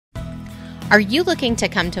Are you looking to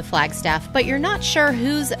come to Flagstaff, but you're not sure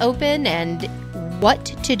who's open and what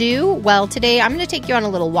to do? Well, today I'm going to take you on a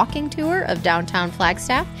little walking tour of downtown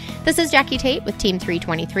Flagstaff. This is Jackie Tate with Team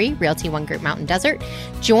 323, Realty One Group Mountain Desert.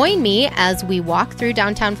 Join me as we walk through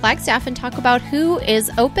downtown Flagstaff and talk about who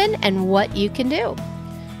is open and what you can do.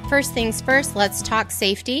 First things first, let's talk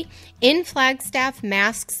safety. In Flagstaff,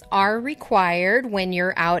 masks are required when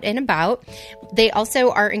you're out and about. They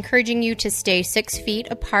also are encouraging you to stay 6 feet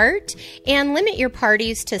apart and limit your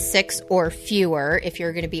parties to 6 or fewer if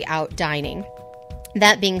you're going to be out dining.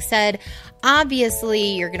 That being said,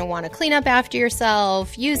 obviously you're going to want to clean up after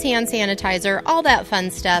yourself, use hand sanitizer, all that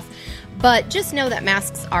fun stuff. But just know that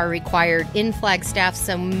masks are required in Flagstaff,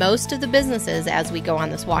 so most of the businesses, as we go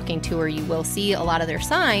on this walking tour, you will see a lot of their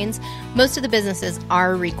signs. Most of the businesses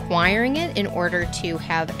are requiring it in order to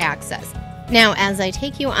have access. Now, as I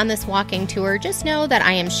take you on this walking tour, just know that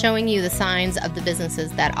I am showing you the signs of the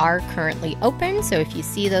businesses that are currently open. So if you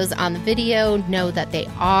see those on the video, know that they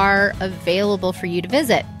are available for you to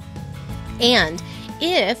visit. And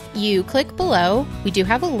if you click below, we do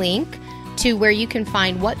have a link to where you can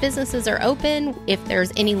find what businesses are open, if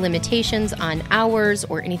there's any limitations on hours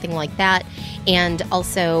or anything like that, and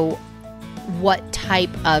also what type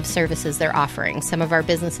of services they're offering. Some of our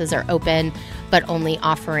businesses are open, but only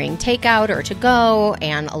offering takeout or to go,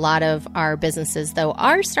 and a lot of our businesses, though,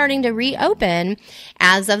 are starting to reopen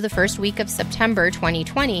as of the first week of September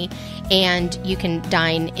 2020, and you can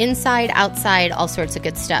dine inside, outside, all sorts of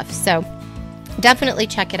good stuff. So definitely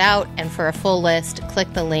check it out, and for a full list,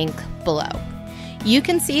 click the link below. You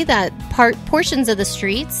can see that portions of the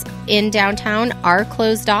streets in downtown are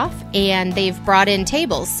closed off, and they've brought in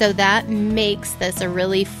tables, so that makes this a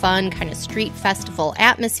really fun kind of street festival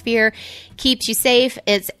atmosphere. Keeps you safe.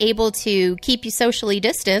 It's able to keep you socially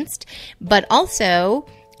distanced, but also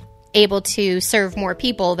able to serve more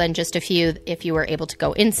people than just a few if you were able to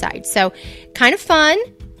go inside. So kind of fun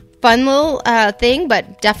little thing,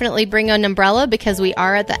 but definitely bring an umbrella because we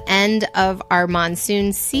are at the end of our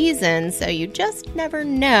monsoon season, so you just never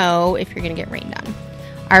know if you're going to get rained on.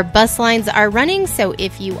 Our bus lines are running, so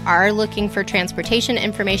if you are looking for transportation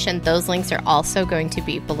information, those links are also going to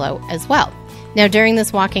be below as well. Now, during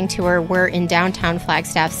this walking tour, we're in downtown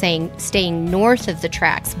Flagstaff staying north of the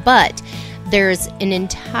tracks, but there's an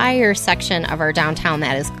entire section of our downtown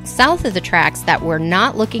that is south of the tracks that we're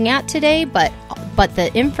not looking at today, but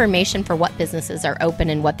the information for what businesses are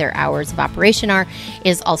open and what their hours of operation are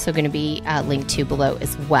is also going to be linked to below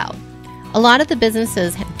as well. A lot of the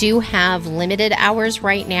businesses do have limited hours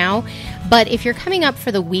right now, but if you're coming up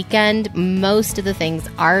for the weekend, most of the things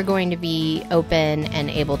are going to be open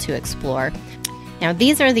and able to explore. Now,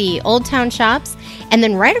 these are the Old Town shops, and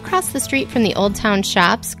then right across the street from the Old Town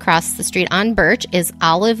shops, across the street on Birch, is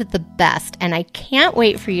Olive the Best, and I can't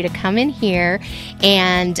wait for you to come in here,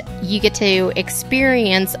 and you get to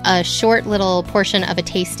experience a short little portion of a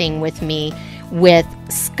tasting with me with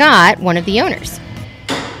Scott, one of the owners.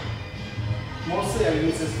 Mostly I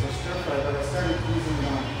use this for stir fry, but I started using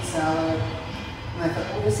it on salad, and I thought,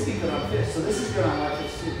 oh, this would be good on fish, so this is good on live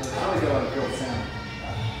fish too, but it's really good on grilled salmon.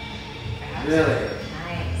 Really?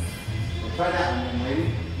 Nice. Well, try that one then,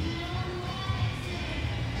 lady.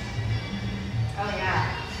 Oh,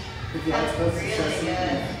 yeah. That's really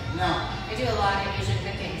good. No. I do a lot of Asian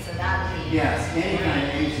cooking, so that would be... Yes, any kind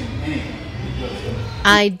of Asian, anything.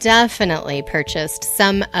 I definitely purchased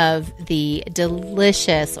some of the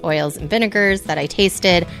delicious oils and vinegars that I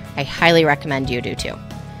tasted. I highly recommend you do too.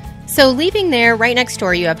 So leaving there, right next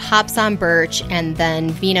door, you have Hops on Birch and then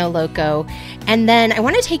Vino Loco. And then I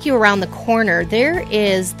want to take you around the corner. There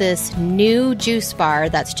is this new juice bar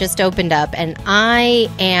that's just opened up, and I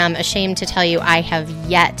am ashamed to tell you I have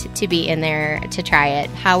yet to be in there to try it.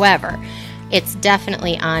 However, it's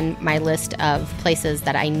definitely on my list of places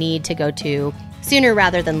that I need to go to sooner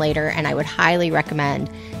rather than later, and I would highly recommend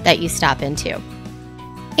that you stop into.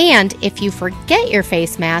 And if you forget your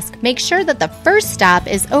face mask, make sure that the first stop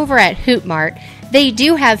is over at Hoot Mart. They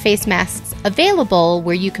do have face masks available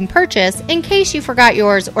where you can purchase in case you forgot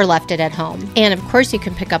yours or left it at home. And of course, you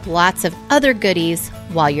can pick up lots of other goodies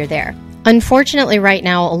while you're there. Unfortunately, right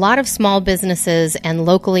now, a lot of small businesses and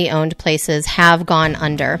locally owned places have gone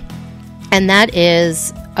under. And that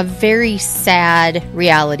is a very sad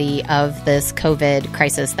reality of this COVID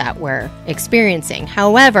crisis that we're experiencing.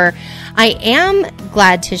 However, I am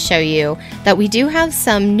glad to show you that we do have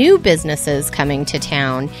some new businesses coming to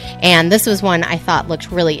town. And this was one I thought looked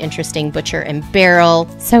really interesting, Butcher and Barrel.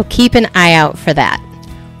 So keep an eye out for that.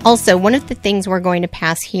 Also, one of the things we're going to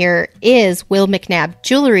pass here is Will McNabb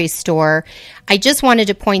Jewelry Store. I just wanted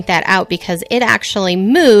to point that out because it actually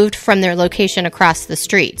moved from their location across the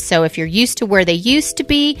street. So if you're used to where they used to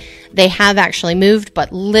be, they have actually moved,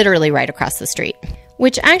 but literally right across the street.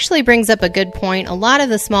 Which actually brings up a good point. A lot of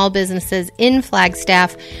the small businesses in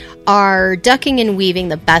Flagstaff are ducking and weaving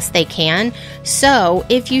the best they can. So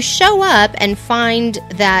if you show up and find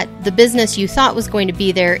that the business you thought was going to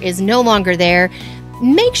be there is no longer there,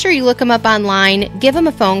 make sure you look them up online, give them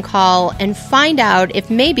a phone call, and find out if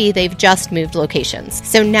maybe they've just moved locations.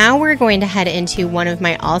 So now we're going to head into one of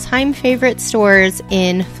my all-time favorite stores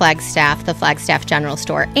in Flagstaff, the Flagstaff General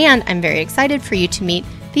Store, and I'm very excited for you to meet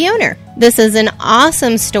the owner. This is an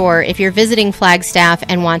awesome store if you're visiting Flagstaff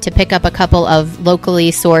and want to pick up a couple of locally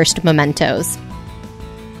sourced mementos.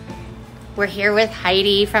 We're here with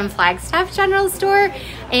Heidi from Flagstaff General Store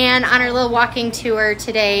and on our little walking tour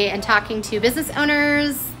today and talking to business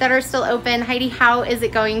owners that are still open. Heidi, how is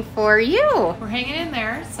it going for you? We're hanging in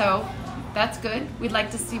there, so that's good. We'd like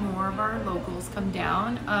to see more of our locals come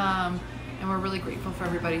down, and we're really grateful for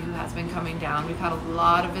everybody who has been coming down. We've had a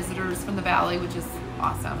lot of visitors from the Valley, which is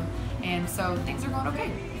awesome, and so things are going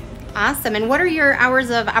okay. Awesome. And what are your hours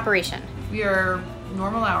of operation? We are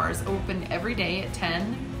normal hours, open every day at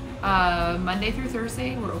 10. Monday through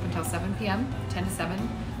Thursday, we're open till 7 p.m., 10 to 7.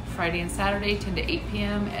 Friday and Saturday, 10 to 8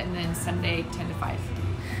 p.m., and then Sunday, 10 to 5.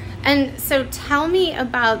 And so tell me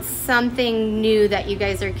about something new that you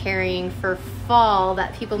guys are carrying for fall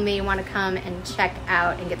that people may want to come and check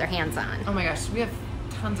out and get their hands on. Oh my gosh, we have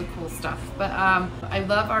tons of cool stuff. But I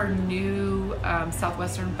love our new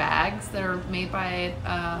Southwestern bags that are made by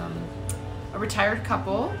a retired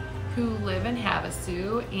couple who live in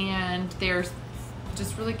Havasu, and they're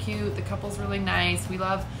just really cute. The couple's really nice. We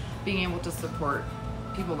love being able to support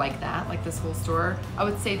people like that, like this whole store. I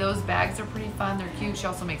would say those bags are pretty fun. They're cute. She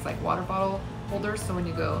also makes like water bottle holders, so when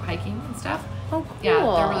you go hiking and stuff. Oh, cool. Yeah,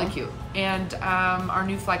 they're really cute. And our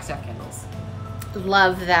new Flagstaff candles.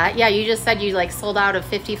 Love that. Yeah, you just said you like sold out of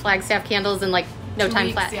 50 Flagstaff candles in like no 2 time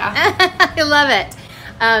weeks, flat. yeah. I love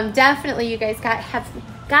it. Definitely, you guys have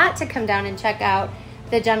got to come down and check out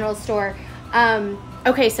the general store.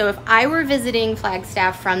 Okay, so if I were visiting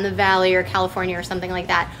Flagstaff from the Valley or California or something like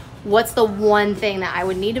that, what's the one thing that I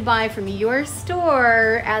would need to buy from your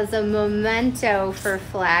store as a memento for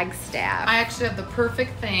Flagstaff? I actually have the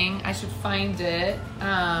perfect thing. I should find it.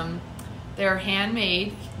 They're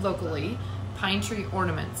handmade locally, pine tree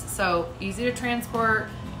ornaments. So easy to transport.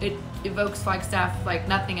 It evokes Flagstaff like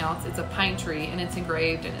nothing else. It's a pine tree and it's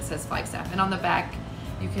engraved and it says Flagstaff. And on the back,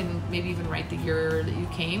 you can maybe even write the year that you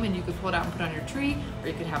came, and you could pull it out and put it on your tree, or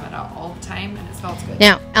you could have it out all the time, and it smells good.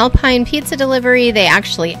 Now, Alpine Pizza Delivery, they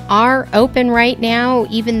actually are open right now,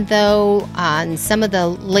 even though on some of the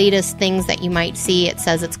latest things that you might see, it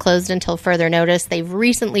says it's closed until further notice. They've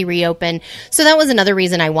recently reopened, so that was another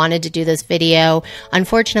reason I wanted to do this video.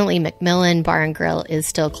 Unfortunately, McMillan Bar and Grill is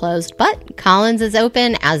still closed, but Collins is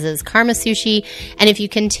open, as is Karma Sushi, and if you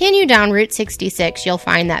continue down Route 66, you'll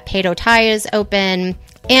find that Pado Thai is open,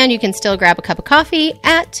 and you can still grab a cup of coffee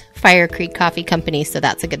at Fire Creek Coffee Company, so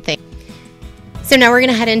that's a good thing. So now we're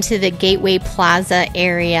going to head into the Gateway Plaza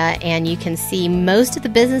area, and you can see most of the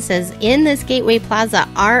businesses in this Gateway Plaza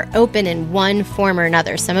are open in one form or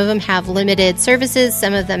another. Some of them have limited services,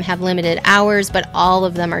 some of them have limited hours, but all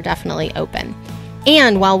of them are definitely open.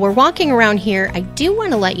 And while we're walking around here, I do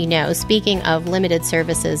want to let you know, speaking of limited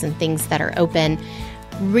services and things that are open,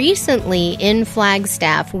 recently in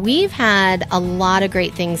Flagstaff, we've had a lot of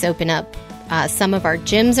great things open up. Some of our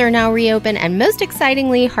gyms are now reopened, and most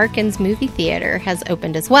excitingly, Harkins movie theater has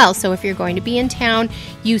opened as well. So if you're going to be in town,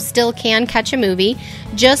 you still can catch a movie.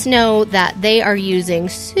 Just know that they are using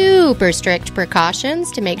super strict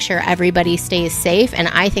precautions to make sure everybody stays safe, and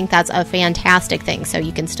I think that's a fantastic thing. So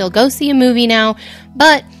you can still go see a movie now,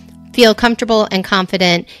 but feel comfortable and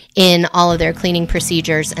confident in all of their cleaning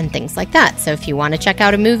procedures and things like that. So if you want to check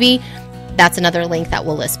out a movie, that's another link that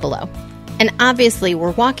we'll list below. And obviously,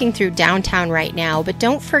 we're walking through downtown right now, but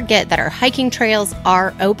don't forget that our hiking trails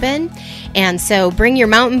are open. And so bring your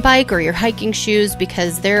mountain bike or your hiking shoes,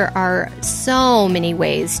 because there are so many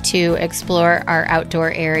ways to explore our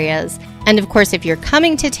outdoor areas. And of course, if you're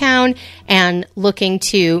coming to town and looking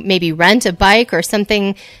to maybe rent a bike or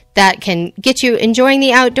something that can get you enjoying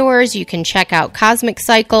the outdoors, you can check out Cosmic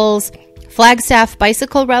Cycles, Flagstaff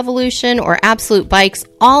Bicycle Revolution, or Absolute Bikes,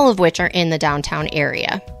 all of which are in the downtown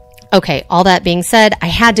area. Okay, all that being said, I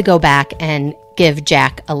had to go back and give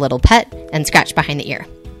Jack a little pet and scratch behind the ear.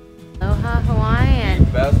 Aloha Hawaiian.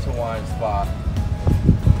 Best Hawaiian spot.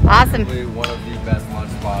 Awesome. Probably one of the best lunch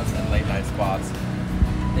spots and late night spots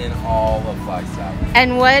in all of Flagstaff.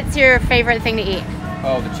 And what's your favorite thing to eat?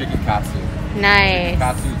 Oh, the chicken katsu. Nice. Chicken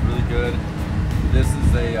katsu is really good. This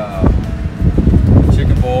is a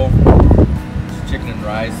chicken bowl, just chicken and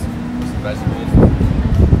rice with some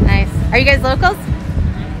vegetables. Nice. Are you guys locals?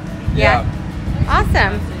 Yeah.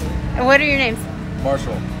 Awesome. And what are your names?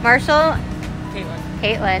 Marshall. Marshall?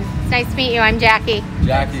 Caitlin. It's nice to meet you. I'm Jackie.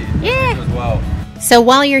 Jackie. Yeah. Nice to meet you as well. So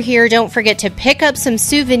while you're here, don't forget to pick up some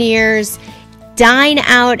souvenirs, dine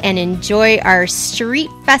out, and enjoy our street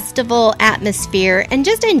festival atmosphere, and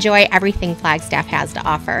just enjoy everything Flagstaff has to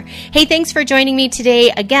offer. Hey, thanks for joining me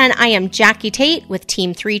today. Again, I am Jackie Tate with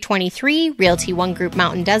Team 323, Realty One Group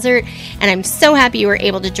Mountain Desert, and I'm so happy you were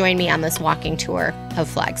able to join me on this walking tour of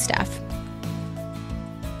Flagstaff.